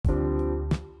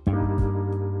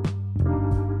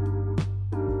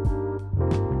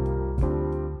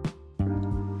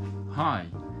Hi,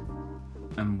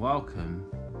 and welcome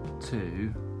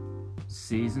to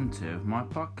Season 2 of my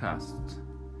podcast.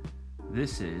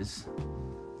 This is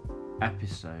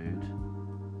episode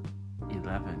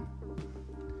 11.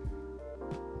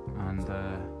 And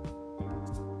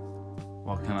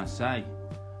what can I say?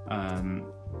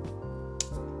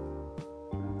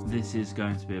 This is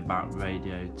going to be about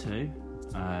Radio 2.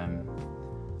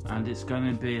 And it's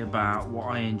going to be about what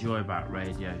I enjoy about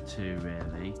Radio 2,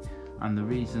 really, and the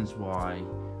reasons why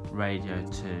Radio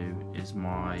 2 is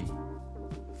my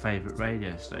favourite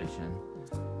radio station.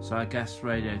 So I guess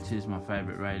Radio 2 is my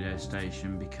favourite radio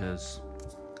station because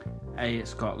A,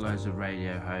 it's got loads of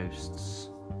radio hosts.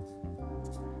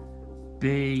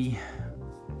 B,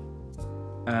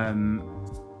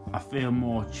 I feel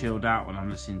more chilled out when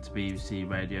I'm listening to BBC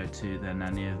Radio 2 than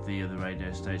any of the other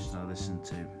radio stations I listen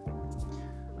to.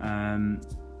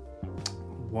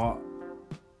 What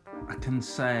I can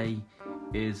say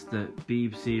is that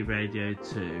BBC Radio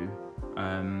 2,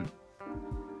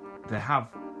 they have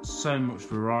so much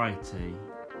variety,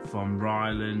 from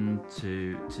Ryland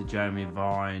to Jeremy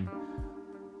Vine,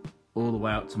 all the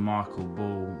way up to Michael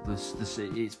Ball.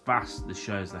 It's vast, the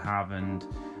shows they have, and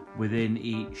within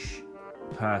each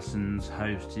person's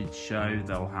hosted show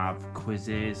they'll have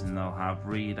quizzes and they'll have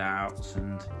readouts,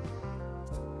 and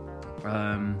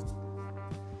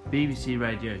BBC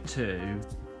Radio 2,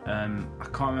 I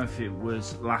can't remember if it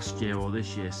was last year or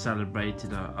this year,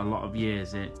 celebrated a lot of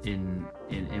years in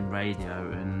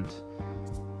radio, and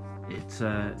it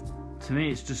to me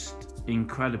it's just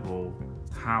incredible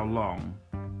how long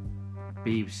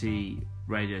BBC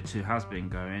Radio 2 has been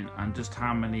going, and just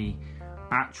how many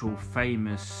actual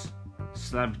famous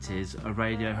celebrities are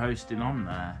radio hosting on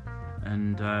there.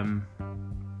 And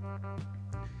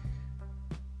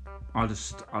I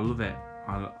love it.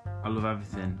 I love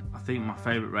everything. I think my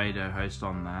favourite radio host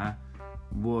on there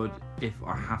would, if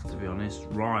I have to be honest,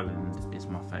 Ryland is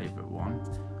my favourite one.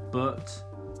 But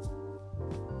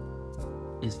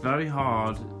it's very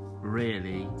hard,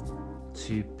 really,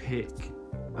 to pick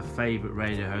a favourite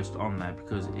radio host on there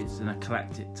because it's an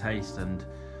eclectic taste, and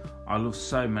I love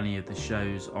so many of the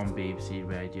shows on BBC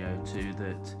Radio 2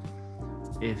 that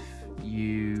if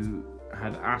you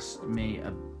had asked me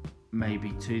maybe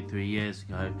 2-3 years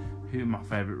ago who my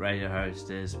favourite radio host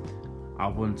is, I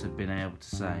wouldn't have been able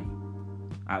to say.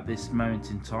 At this moment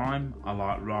in time, I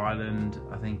like Ryland.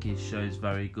 I think his show's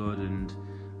very good, and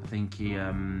I think he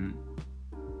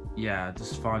I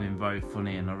just find him very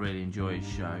funny, and I really enjoy his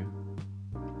show.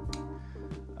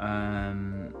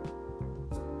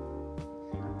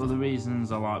 Other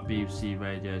reasons I like BBC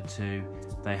Radio 2,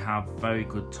 they have very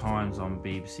good times on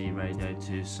BBC Radio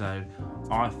 2, so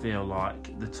I feel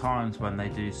like the times when they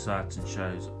do certain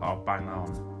shows are bang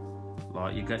on.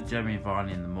 Like, you get Jeremy Vine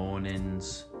in the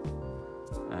mornings,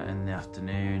 in the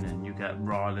afternoon, and you get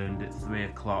Ryland at 3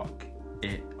 o'clock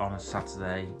on a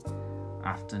Saturday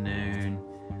afternoon,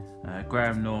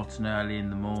 Graham Norton early in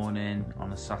the morning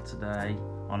on a Saturday.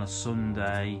 On a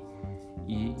Sunday,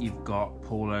 you've got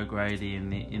Paul O'Grady in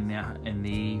the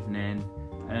evening,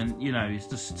 and it's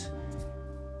just,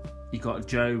 you got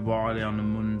Joe Wiley on a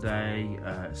Monday,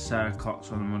 Sarah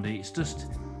Cox on a Monday. It's just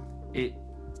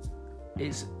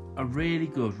it's a really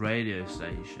good radio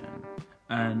station,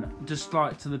 and just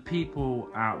like to the people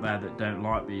out there that don't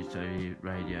like BBC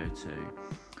Radio 2,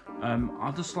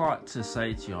 I'd just like to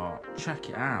say to you, check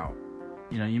it out.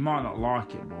 You might not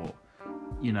like it, but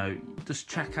just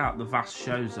check out the vast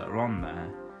shows that are on there,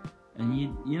 and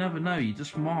you never know, you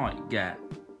just might get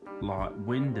like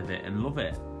wind of it and love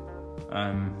it.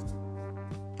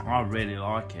 I really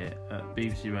like it.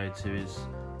 BBC Radio 2 is,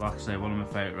 like I say, one of my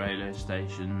favourite radio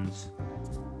stations.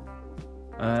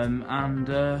 I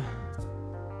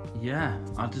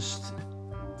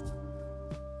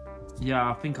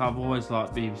think I've always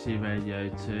liked BBC Radio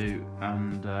 2,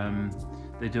 and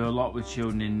they do a lot with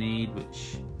children in need,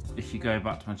 which, if you go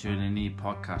back to my Children in Need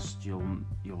podcast,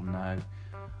 you'll know.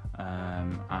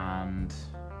 And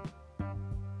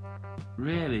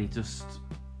really, just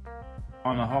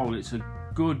on a whole, it's a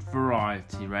good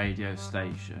variety radio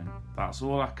station. That's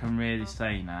all I can really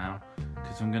say now,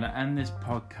 because I'm going to end this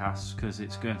podcast because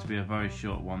it's going to be a very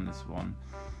short one, this one.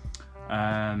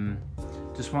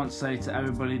 Just want to say to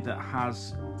everybody that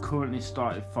has currently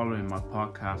started following my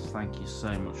podcast, thank you so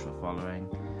much for following.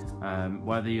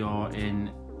 Whether you're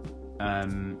in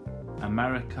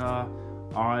America,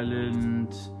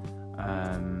 Ireland,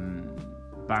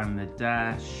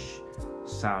 Bangladesh,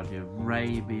 Saudi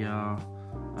Arabia,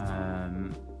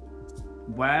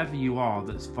 wherever you are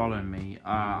that's following me,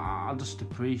 I just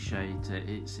appreciate it.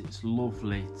 It's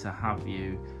lovely to have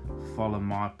you follow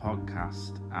my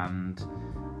podcast, and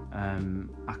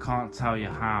I can't tell you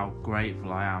how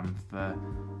grateful I am for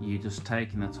you just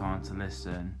taking the time to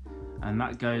listen, and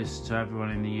that goes to everyone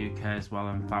in the UK as well,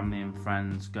 and family and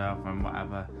friends, girlfriend,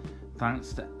 whatever.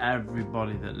 Thanks to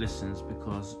everybody that listens,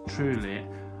 because truly,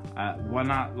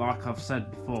 like I've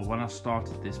said before, when I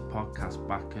started this podcast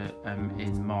back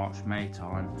in May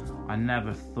time, I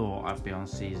never thought I'd be on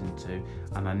season 2,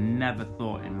 and I never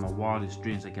thought in my wildest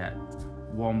dreams I'd get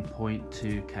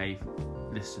 1.2k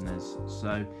listeners.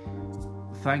 So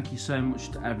thank you so much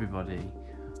to everybody.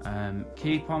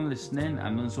 Keep on listening,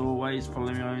 and as always,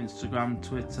 follow me on Instagram,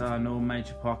 Twitter, and all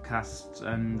major podcasts,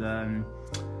 and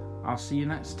I'll see you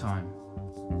next time.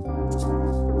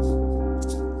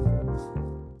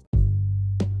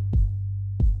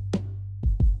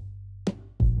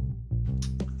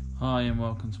 Hi, and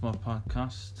welcome to my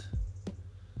podcast.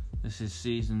 This is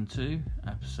season 2,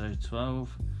 episode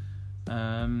 12,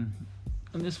 and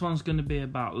this one's going to be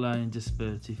about learning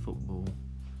disability football.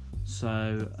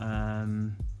 So,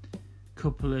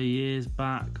 couple of years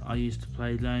back, I used to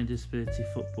play learning disability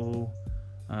football,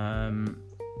 and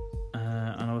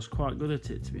I was quite good at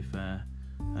it, to be fair,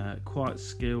 quite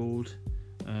skilled,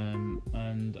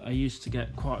 and I used to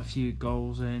get quite a few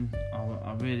goals in.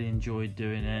 I really enjoyed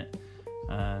doing it.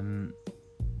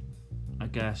 I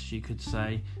guess you could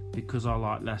say, because I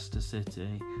like Leicester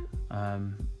City,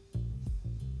 I'm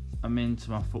into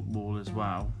my football as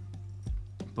well.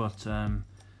 But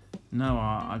no,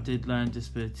 I did learn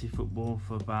disability football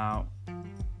for about,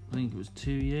 I think it was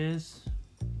 2 years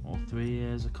or 3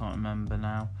 years, I can't remember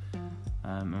now.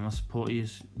 And my support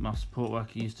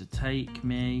worker used to take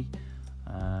me,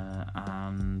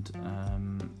 and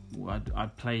I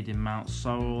played in Mount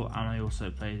Sorrel, and I also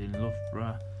played in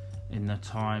Loughborough in the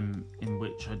time in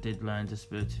which I did learn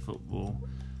disability football.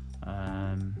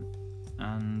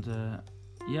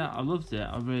 Yeah, I loved it.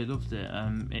 I really loved it.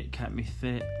 It kept me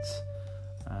fit.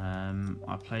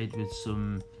 I played with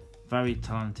some very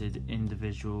talented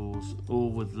individuals, all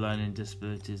with learning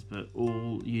disabilities, but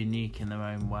all unique in their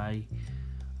own way.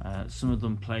 Some of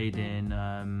them played in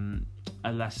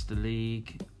a Leicester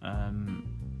League,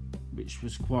 which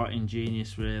was quite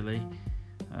ingenious, really.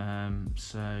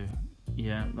 So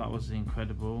yeah, that was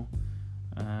incredible.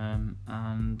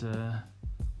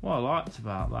 What I liked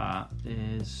about that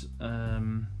is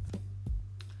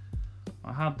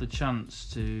I had the chance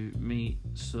to meet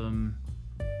some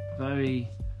very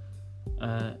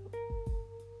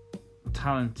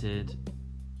talented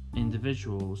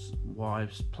individuals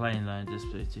whilst playing learning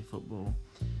disability football,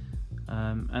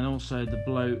 and also the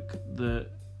bloke that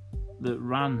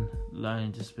ran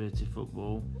learning disability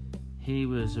football, he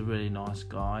was a really nice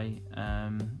guy,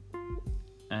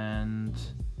 and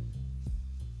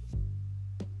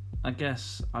I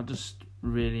guess I just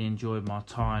really enjoyed my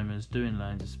time as doing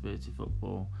learning disability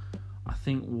football. I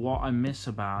think what I miss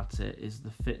about it is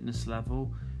the fitness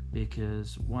level,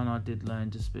 because when I did learn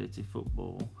disability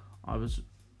football, I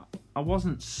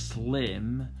wasn't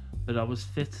slim, but I was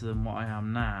fitter than what I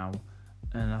am now,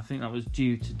 and I think that was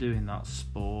due to doing that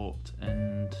sport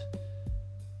and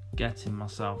getting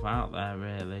myself out there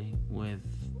really with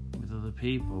other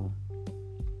people.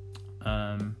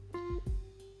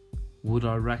 Would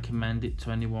I recommend it to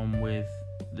anyone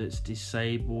that's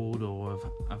disabled or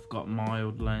have got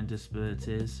mild learning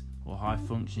disabilities or high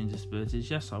functioning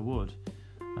disabilities? Yes, I would.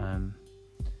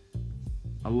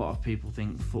 A lot of people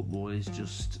think football is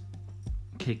just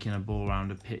kicking a ball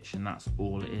around a pitch and that's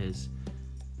all it is,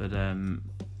 but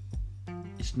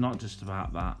it's not just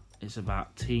about that. It's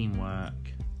about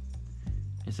teamwork,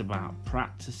 it's about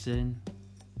practicing,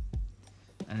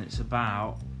 and it's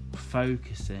about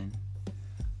focusing,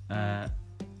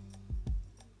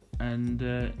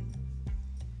 and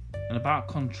about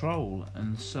control.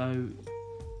 And so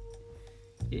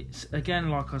it's, again,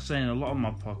 like I say in a lot of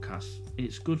my podcasts,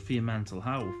 it's good for your mental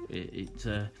health. It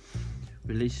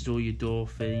releases all your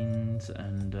endorphins,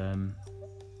 and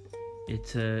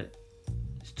it's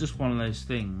just one of those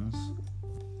things.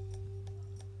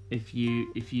 If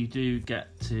you do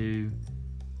get to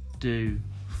do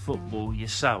football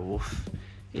yourself,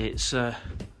 it's a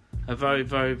very,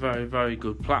 very, very, very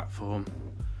good platform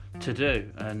to do,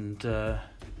 and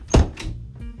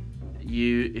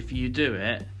if you do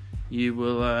it, you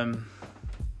will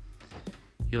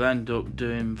you'll end up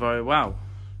doing very well,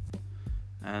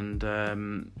 and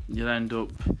you'll end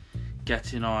up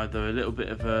getting either a little bit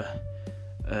of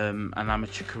an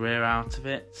amateur career out of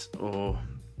it, or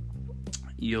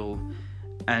you'll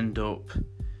end up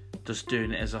just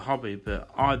doing it as a hobby. But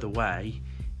either way,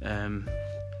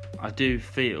 I do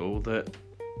feel that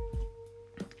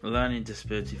learning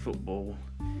disability football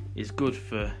is good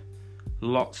for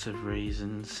lots of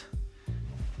reasons,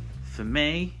 for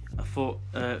me,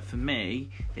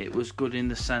 it was good in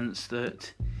the sense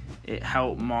that it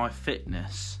helped my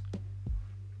fitness,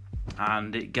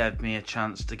 and it gave me a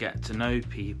chance to get to know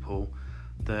people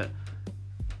that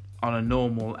on a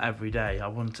normal everyday I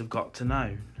wouldn't have got to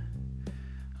know.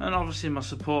 And obviously my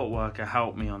support worker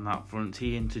helped me on that front.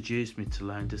 He introduced me to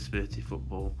learning disability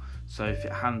football, so if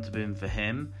it hadn't been for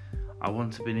him, I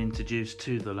wouldn't have been introduced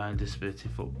to the learning disability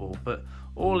football. But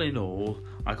all in all,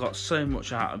 I got so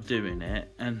much out of doing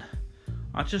it, and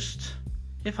I just,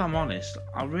 if I'm honest,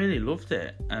 I really loved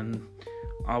it, and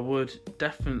I would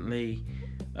definitely,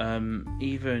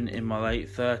 even in my late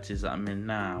 30s that I'm in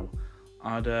now,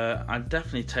 I'd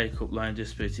definitely take up learning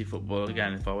disability football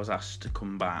again if I was asked to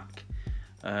come back,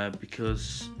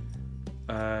 because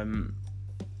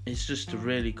it's just a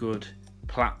really good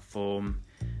platform,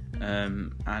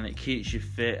 and it keeps you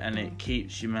fit and it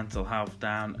keeps your mental health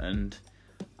down, and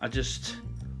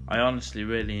I honestly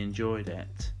really enjoyed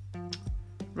it.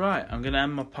 Right, I'm going to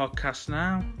end my podcast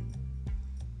now.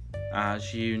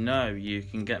 As you know, you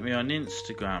can get me on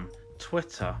Instagram,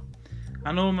 Twitter,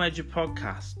 and all major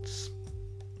podcasts.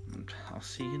 I'll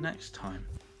see you next time.